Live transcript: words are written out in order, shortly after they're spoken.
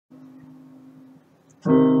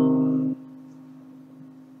Greetings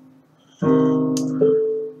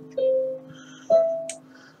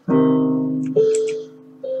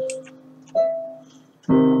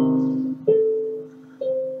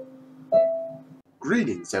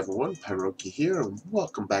everyone, Pyroki here, and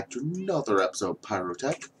welcome back to another episode of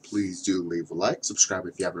PyroTech. Please do leave a like, subscribe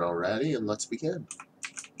if you haven't already, and let's begin.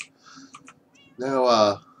 Now,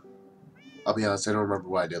 I'll be honest, I don't remember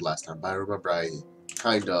what I did last time, but I remember I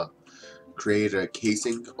kinda created a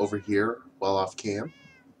casing over here while off cam.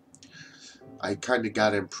 I kinda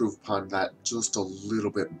gotta improve upon that just a little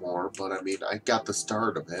bit more, but I mean, I got the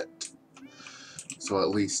start of it. So at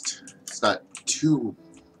least it's not too,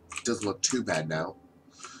 doesn't look too bad now.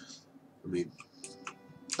 I mean,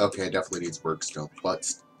 okay, it definitely needs work still,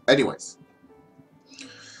 but anyways.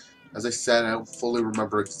 As I said, I don't fully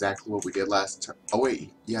remember exactly what we did last time. Oh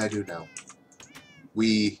wait, yeah I do now.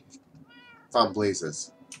 We found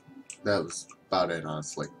blazes. That was about it,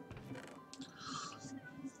 honestly.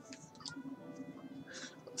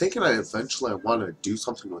 I'm thinking I want to do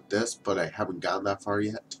something with this, but I haven't gotten that far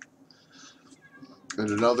yet. And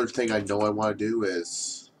another thing I know I want to do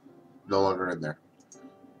is no longer in there.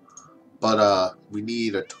 But we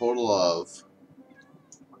need a total of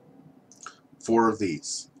 4 of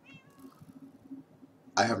these.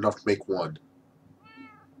 I have enough to make 1.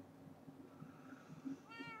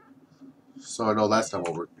 So I know that's not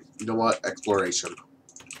what we're... You know what? Exploration.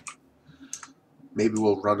 Maybe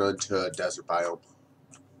we'll run into a desert biome.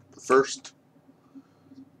 But first,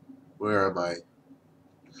 where am I?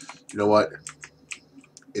 You know what?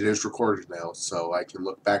 It is recorded now, so I can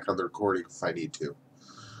look back on the recording if I need to.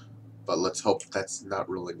 But let's hope that's not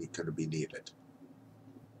really going to be needed.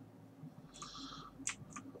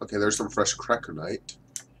 Okay, there's some fresh Krakenite.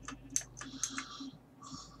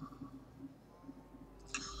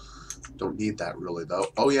 Don't need that really though.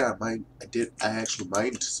 Oh yeah, I actually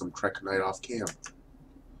mined some Krakenite off cam.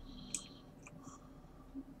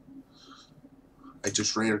 I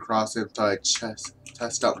just ran across it and thought I'd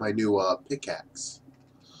test out my new pickaxe.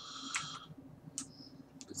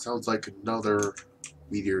 It sounds like another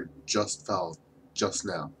meteor just fell just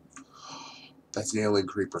now. That's an alien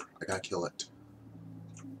creeper. I gotta kill it.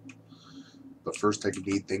 But first I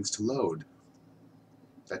need things to load.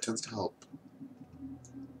 That tends to help.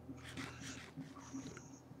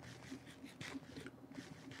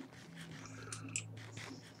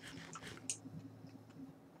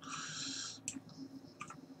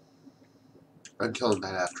 I'm killing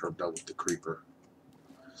that after I'm done with the creeper.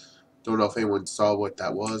 Don't know if anyone saw what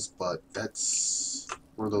that was, but that's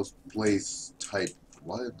one of those blaze type...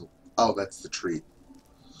 What? Oh, that's the tree.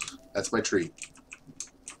 That's my tree.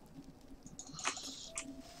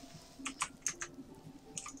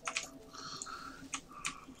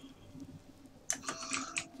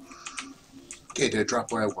 Okay, did it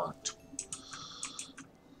drop what I want?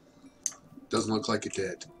 Doesn't look like it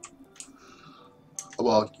did. Oh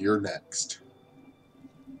well, you're next.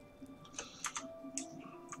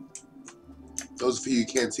 Those of you who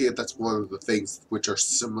can't see it, that's one of the things which are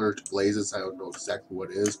similar to blazes. I don't know exactly what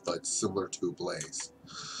it is, but similar to a blaze.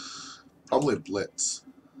 Probably a blitz.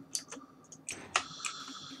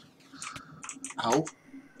 Ow.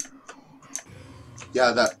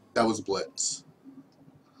 Yeah, that was a blitz.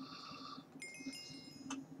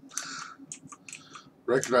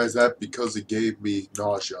 Recognize that because it gave me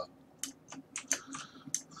nausea.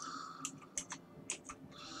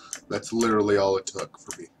 That's literally all it took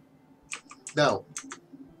for me. Now,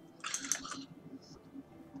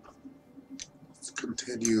 let's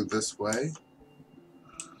continue this way.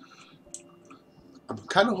 I'm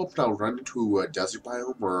kind of hoping I'll run into a desert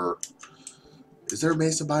biome, or is there a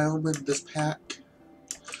mesa biome in this pack?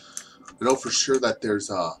 I know for sure that there's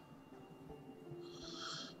a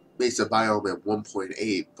mesa biome at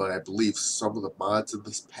 1.8, but I believe some of the mods in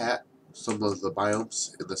this pack, some of the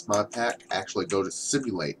biomes in this mod pack actually go to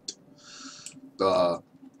simulate the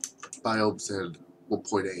biomes in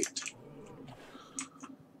 1.8.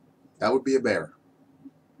 That would be a bear.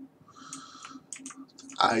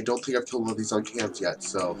 I don't think I've killed one of these on cams yet,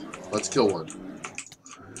 so let's kill one.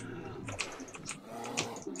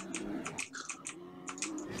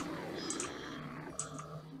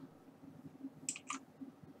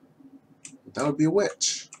 That would be a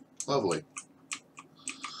witch. Lovely.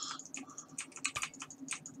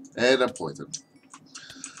 And I'm poisoned.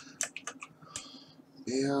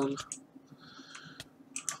 And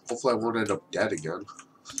hopefully I won't end up dead again.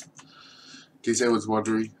 In case anyone's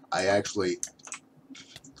wondering,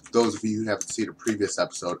 those of you who haven't seen a previous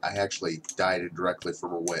episode, I actually died indirectly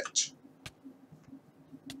from a witch.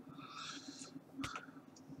 It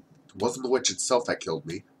wasn't the witch itself that killed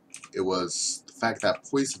me. It was the fact that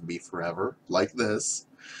poisoned me forever, like this.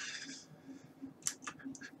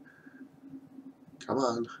 Come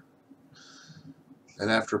on. And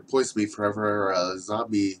after it poisoned me forever, a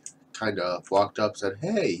zombie kind of walked up and said,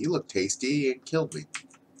 "Hey, you look tasty," and killed me.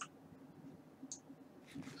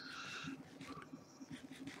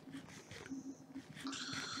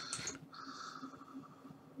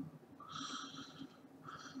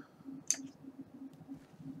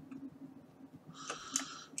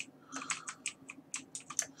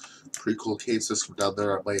 Pretty cool cave system down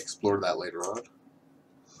there. I might explore that later on.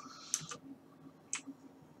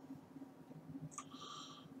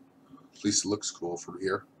 At least it looks cool from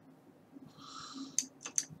here.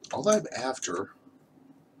 All I'm after,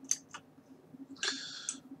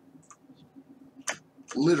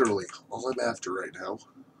 literally, all I'm after right now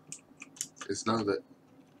is none of it.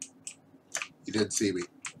 You didn't see me.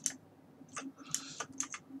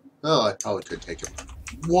 Oh, I probably could take it.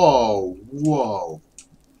 Whoa, whoa.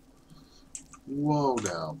 Whoa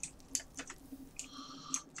now.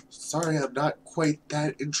 Sorry, I'm not quite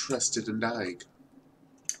that interested in dying.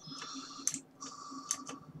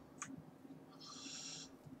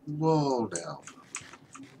 Whoa now.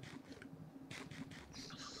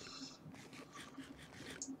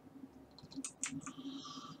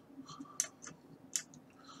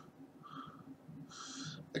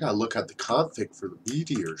 I gotta look at the config for the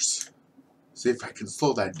Meteors. See if I can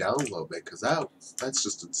slow that down a little bit, because that's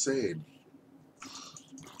just insane.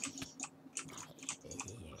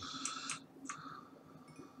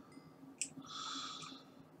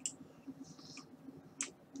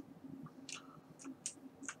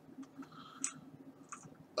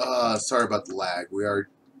 Sorry about the lag. We are,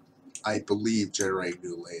 I believe, generating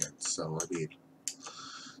new land, so I mean,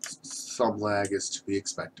 some lag is to be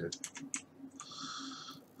expected.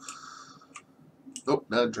 Nope,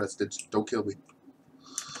 not interested. Don't kill me.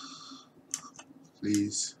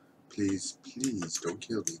 Please, please, please don't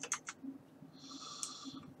kill me.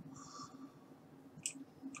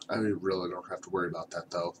 I really don't have to worry about that,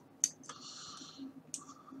 though.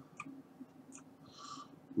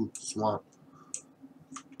 Ooh, swamp.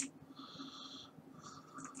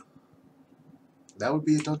 That would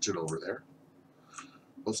be a dungeon over there.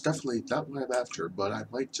 Well, it's definitely not what I'm after, but I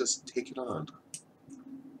might just take it on.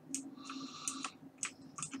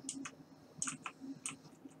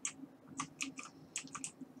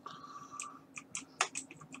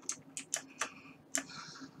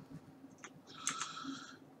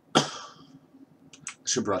 I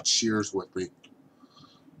should have brought shears with me.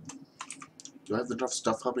 Do I have enough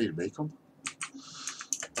stuff on me to make them?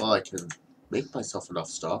 Well, I can make myself enough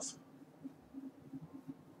stuff.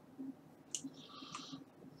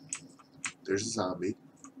 There's a zombie.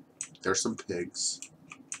 There's some pigs.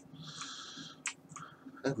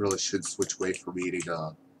 I really should switch away from eating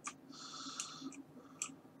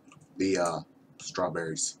the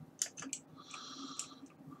strawberries.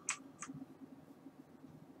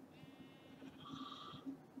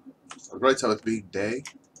 On the right side with it being day,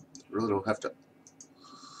 I really don't have to.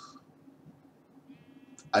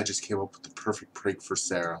 I just came up with the perfect prank for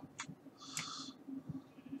Sarah.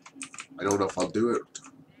 I don't know if I'll do it.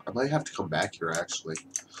 I might have to come back here actually.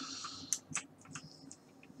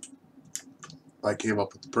 I came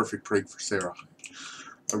up with the perfect prank for Sarah.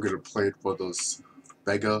 I'm gonna plant one of those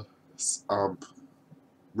mega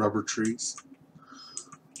rubber trees.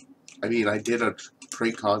 I mean, I did a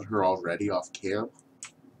prank on her already off cam,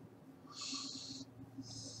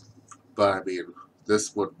 but I mean,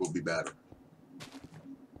 this one will be better.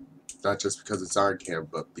 Not just because it's on cam,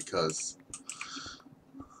 but because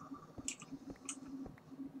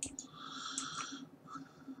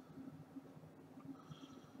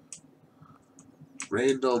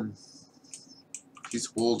random piece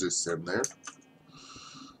of wool just in there.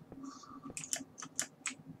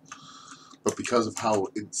 But because of how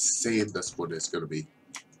insane this one is going to be.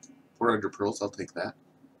 400 pearls, I'll take that.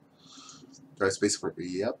 Do I have space for it?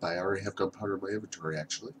 Yep, I already have gunpowder in my inventory,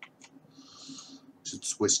 actually. Should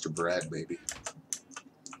switch to bread, maybe.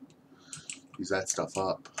 Use that stuff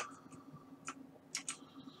up.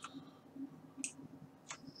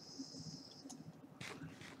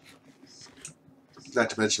 Not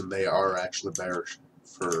to mention, they are actually better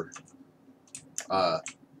for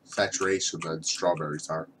saturation than strawberries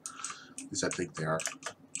are. At least I think they are.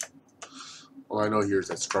 All I know here is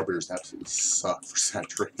that strawberries absolutely suck for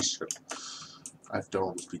saturation. I have to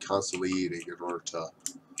almost be constantly eating in order to...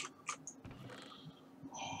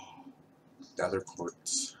 Nether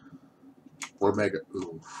quartz. Or mega...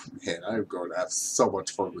 Ooh, man, I'm going to have so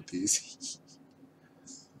much fun with these.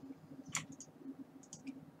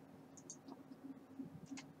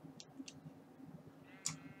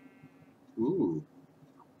 Ooh.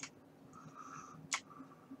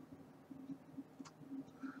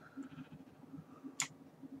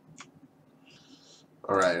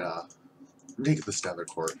 Alright, take this nether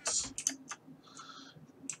quartz.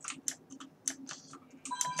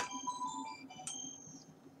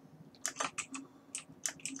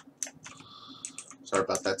 Sorry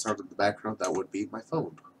about that sound in the background, that would be my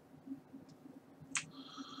phone.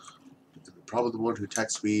 And probably the one who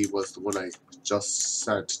texted me was the one I just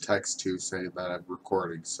sent text to saying that I'm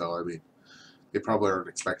recording, so I mean, they probably aren't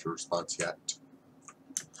expecting a response yet.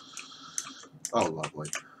 Oh, lovely.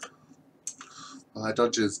 Well, that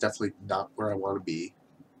dungeon is definitely not where I want to be.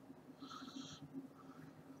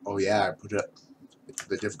 Oh yeah, I put it,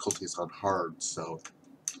 the difficulties on hard, so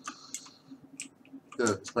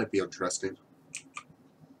this might be interesting.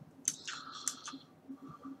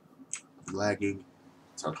 I'm lagging,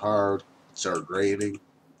 it's on hard, it started raining.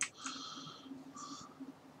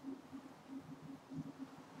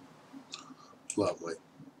 Lovely.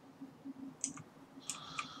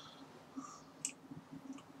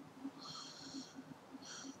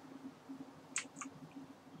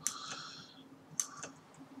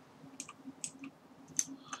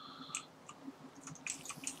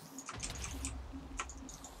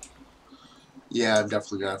 Yeah, I'm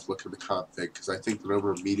definitely going to have to look at the config, because I think the number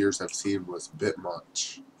of meteors I've seen was a bit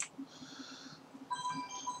much.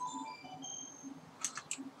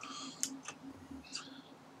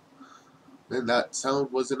 And that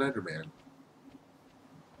sound was an Enderman.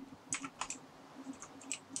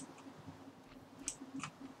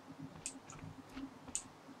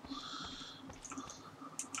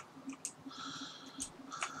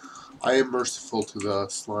 I am merciful to the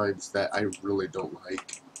slimes that I really don't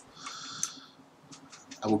like.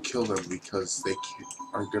 I will kill them because they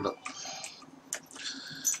are gonna...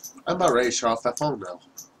 I'm about ready to shut off that phone now.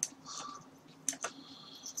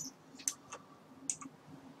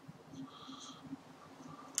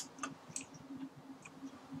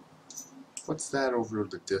 What's that over in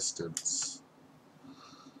the distance?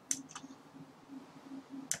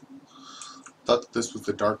 Thought this was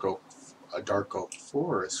the dark oak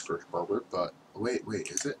forest for a moment, but wait,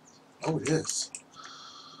 is it? Oh, it is.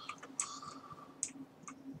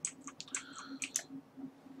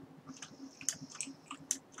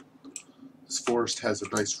 This forest has a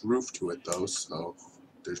nice roof to it, though, so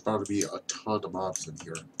there's bound to be a ton of mobs in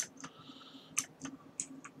here.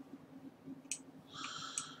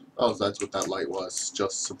 Oh, that's what that light was.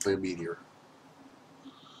 Just simply a meteor.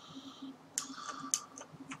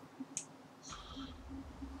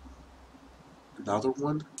 Another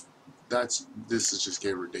one? This is just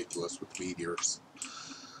getting ridiculous with meteors.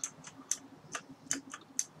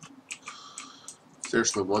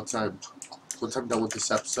 Seriously, once I'm done with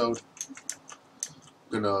this episode,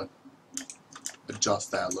 I'm gonna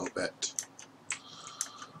adjust that a little bit.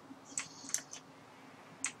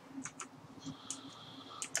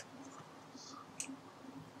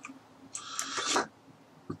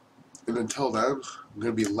 And until then, I'm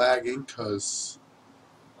gonna be lagging because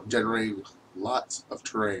I'm generating lots of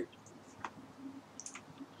terrain.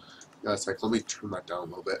 Yeah, it's like, let me turn that down a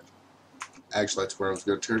little bit. Actually, that's where I was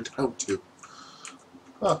gonna turn it down to.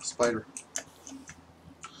 Oh, spider.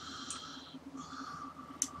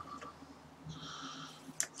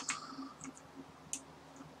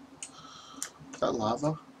 Is that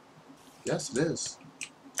lava? Yes, it is.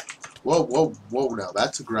 Whoa, now,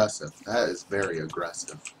 that's aggressive. That is very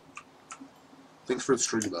aggressive. Thanks for the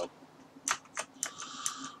string, though.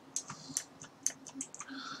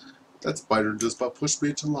 That spider just about pushed me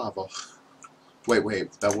into lava.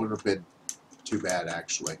 Wait, that wouldn't have been too bad,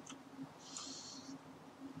 actually.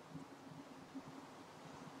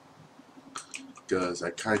 Because I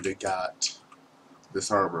kinda got this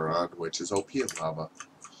armor on, which is OP in lava.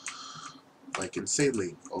 Like,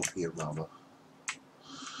 insanely OP in lava.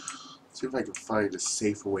 See if I can find a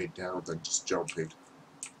safer way down than just jumping.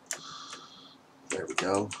 There we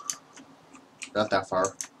go. Not that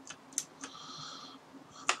far.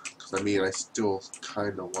 Because, I mean, I still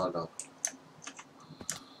kinda wanna...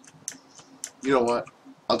 You know what?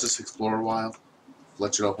 I'll just explore a while.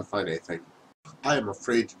 Let you know if I find anything. I am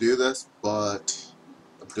afraid to do this, but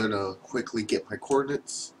I'm gonna quickly get my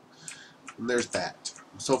coordinates. And there's that.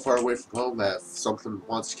 I'm so far away from home that if something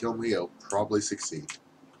wants to kill me, it'll probably succeed.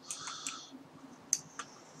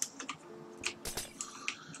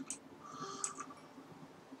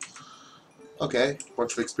 Okay,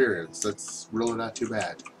 bunch of experience. That's really not too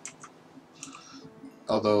bad.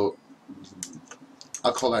 Although,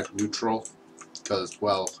 I'll call that neutral, because,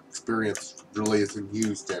 well, experience really isn't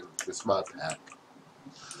used in this mod pack.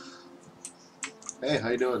 Hey, how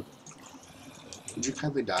you doing? Would you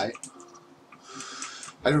kindly die?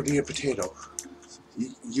 I don't need a potato.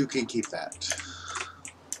 You can keep that.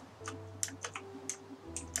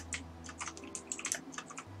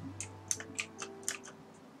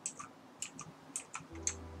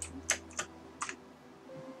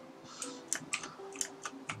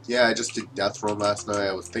 Yeah, I just did Death Run last night.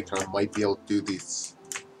 I was thinking I might be able to do these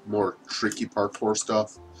more tricky parkour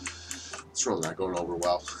stuff. It's really not going over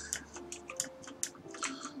well.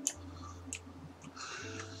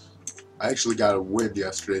 I actually got a win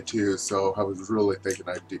yesterday too, so I was really thinking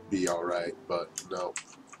I'd be alright, but no.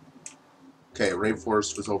 Okay,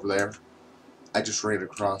 Rainforest was over there. I just ran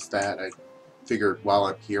across that. I figured while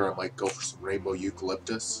I'm here I might go for some rainbow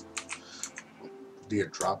eucalyptus. Need to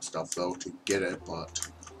drop stuff though to get it,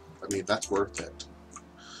 but I mean that's worth it.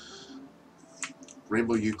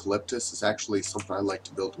 Rainbow eucalyptus is actually something I like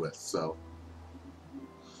to build with, so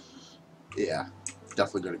yeah,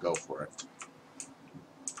 definitely gonna go for it.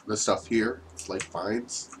 This stuff here, it's like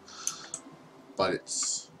vines, but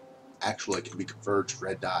it's actually can be converted to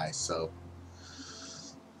red dye, so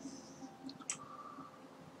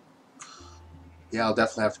yeah, I'll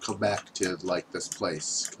definitely have to come back to like this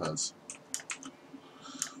place, because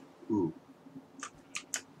ooh.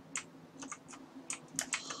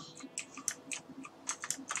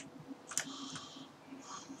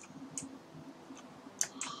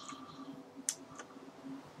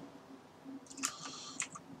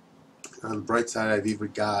 On the bright side, I've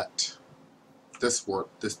even got this one,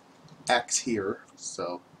 this X here,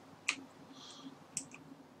 so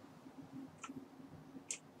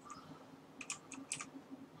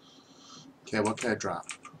okay, what can I drop?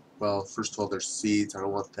 Well, first of all, there's seeds. I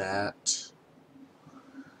don't want that.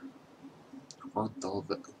 I want all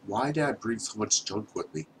the. Why did I bring so much junk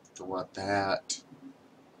with me? Don't want that.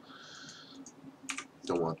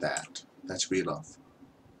 Don't want that. That should be enough.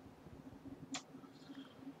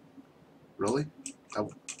 Really?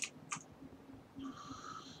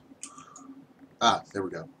 Ah, there we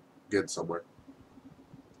go. Getting somewhere.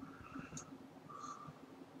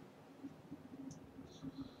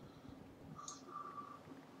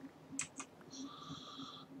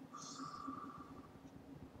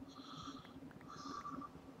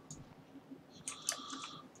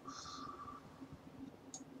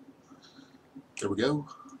 There we go.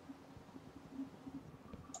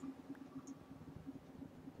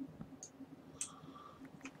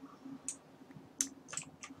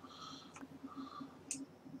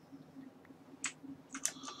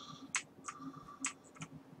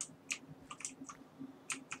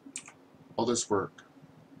 All this work.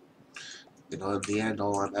 And in the end,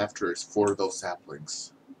 all I'm after is 4 of those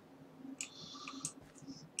saplings.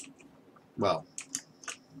 Well,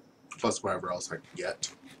 plus whatever else I can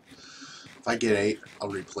get. If I get 8, I'll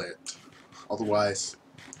replant. Otherwise,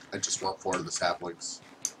 I just want 4 of the saplings.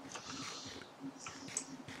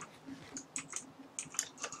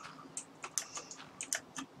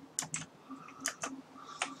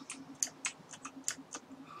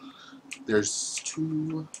 There's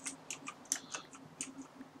 2.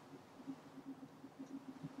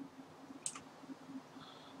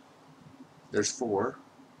 There's 4.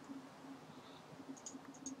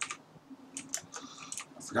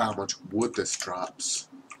 I forgot how much wood this drops.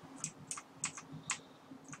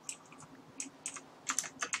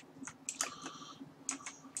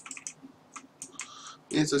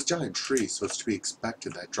 It's this giant tree, so it's to be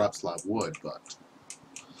expected that it drops a lot of wood, but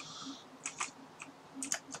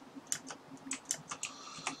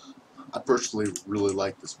I personally really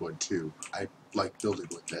like this wood too. I like building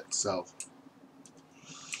with it, so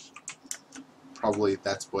probably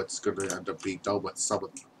that's what's going to end up being done with some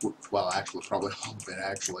of, well, actually, probably all of it,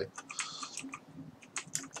 actually.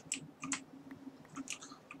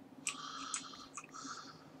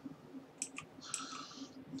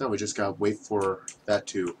 Now we just gotta wait for that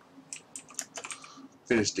to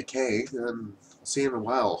finish decay, and I'll see you in a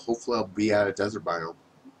while. Hopefully I'll be at a desert biome.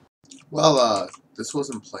 Well, this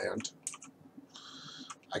wasn't planned.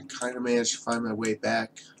 I kind of managed to find my way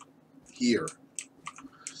back here.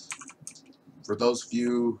 For those of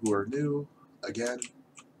you who are new, again,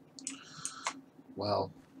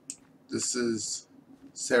 well, this is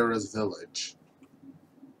Sarah's village.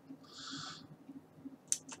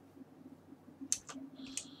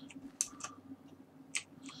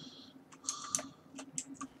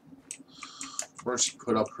 Where she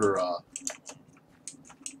put up her,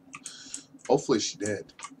 hopefully she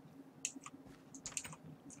did.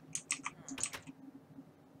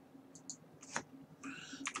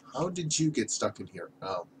 How did you get stuck in here?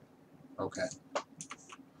 Oh, okay.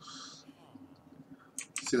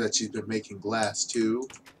 See that she's been making glass too.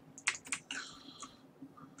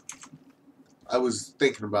 I was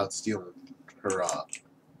thinking about stealing her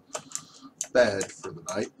bed for the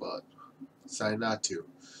night, but decided not to.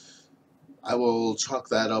 I will chalk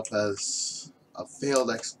that up as a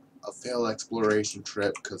failed exploration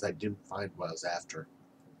trip because I didn't find what I was after.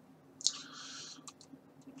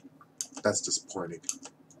 That's disappointing.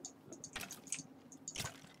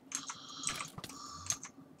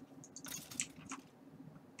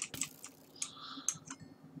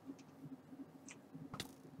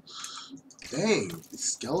 These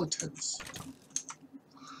skeletons.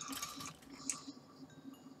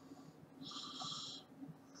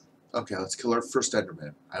 Okay, let's kill our first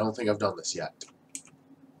Enderman. I don't think I've done this yet.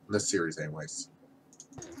 In this series, anyways.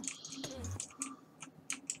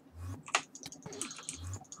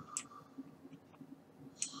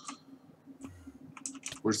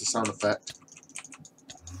 Where's the sound effect?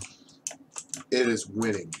 It is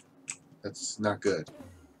winning. That's not good.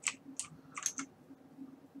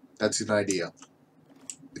 That's an idea.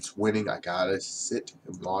 It's winning. I gotta sit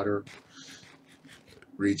in water.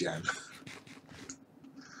 Regen.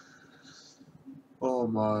 Oh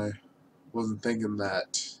my. Wasn't thinking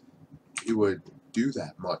that it would do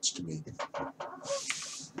that much to me.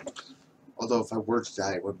 Although if I were to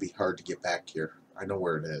die, it would be hard to get back here. I know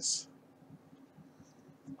where it is.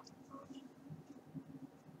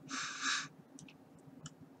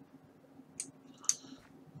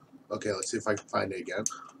 Okay, let's see if I can find it again.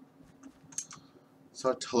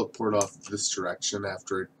 So I teleport off this direction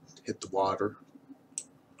after it hit the water.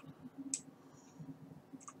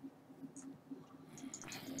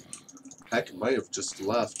 Heck, it might have just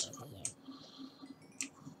left.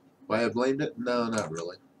 Why I blamed it? No, not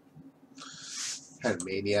really. Had a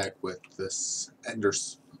maniac with this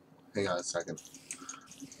Ender's. Hang on a second.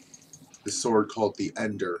 This sword called the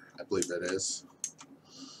Ender, I believe it is.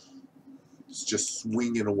 It's just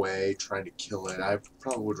swinging away, trying to kill it. I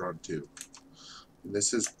probably would run too. And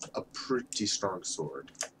this is a pretty strong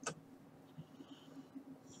sword.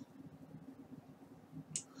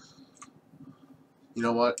 You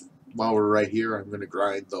know what? While we're right here, I'm going to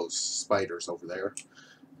grind those spiders over there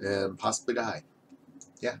and possibly die.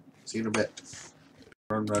 Yeah, see you in a bit.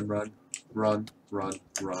 Run, run, run, run, run,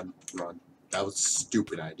 run, run. That was a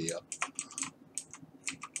stupid idea.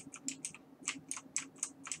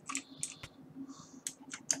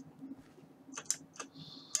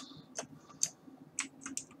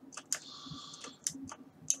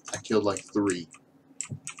 I killed like 3.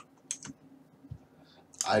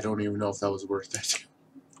 I don't even know if that was worth it.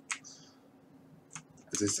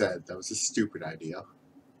 As I said, that was a stupid idea.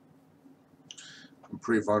 I'm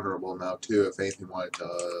pretty vulnerable now too, if anything wanted to...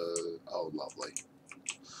 oh, lovely.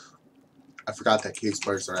 I forgot that cave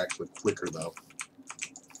spiders are actually quicker though.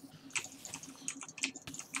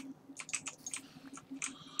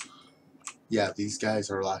 Yeah, these guys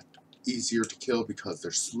are a lot easier to kill because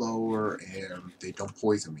they're slower and they don't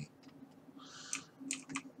poison me.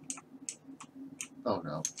 Oh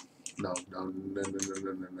no. No, no, no, no, no,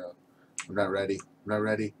 no, no, no. I'm not ready. I'm not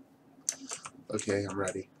ready. Okay, I'm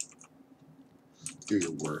ready. Do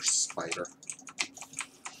your worst, spider.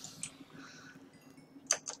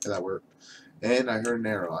 Yeah, that worked. And I heard an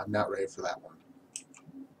arrow. I'm not ready for that one.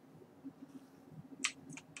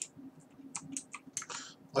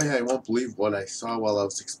 Oh yeah, I won't believe what I saw while I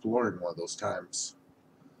was exploring one of those times.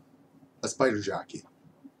 A spider jockey.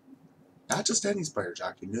 Not just any spider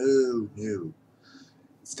jockey. No, no.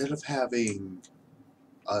 Instead of having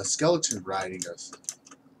a skeleton riding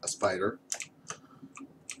a spider,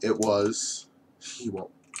 it was, you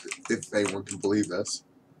won't, if anyone can believe this,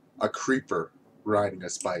 a creeper riding a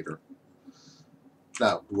spider.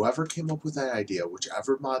 Now, whoever came up with that idea,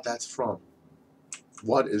 whichever mod that's from,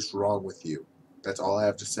 what is wrong with you? That's all I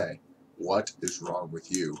have to say. What is wrong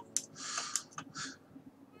with you?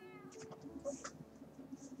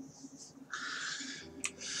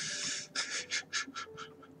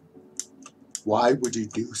 Why would you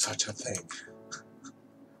do such a thing?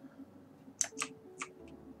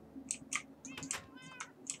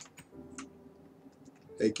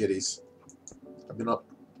 Hey kitties. I've been up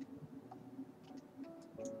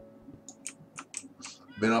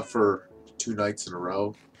for 2 nights in a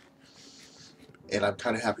row, and I'm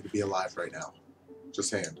kind of happy to be alive right now. Just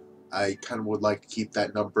saying. I kind of would like to keep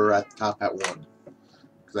that number at the top at 1,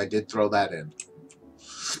 because I did throw that in.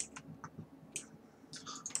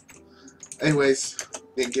 Anyways,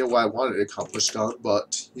 didn't get what I wanted accomplished done,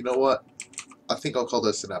 but you know what? I think I'll call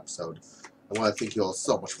this an episode. I want to thank you all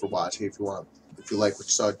so much for watching. If you like what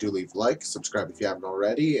you saw, do leave a like. Subscribe if you haven't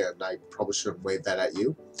already, and I probably shouldn't wave that at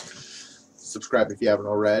you. Subscribe if you haven't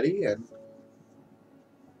already, and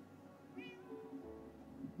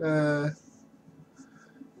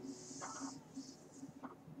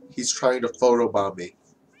he's trying to photobomb me.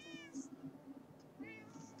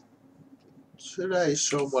 Should I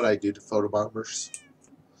show him what I do to photobombers?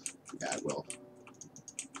 Yeah, I will.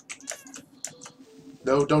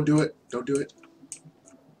 No, don't do it. Don't do it.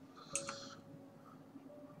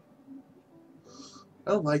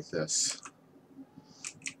 I don't like this.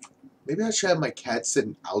 Maybe I should have my cat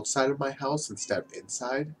sitting outside of my house instead of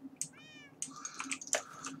inside.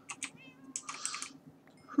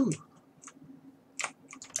 Whew.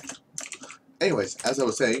 Anyways, as I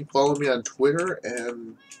was saying, follow me on Twitter,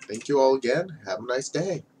 and thank you all again. Have a nice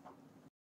day.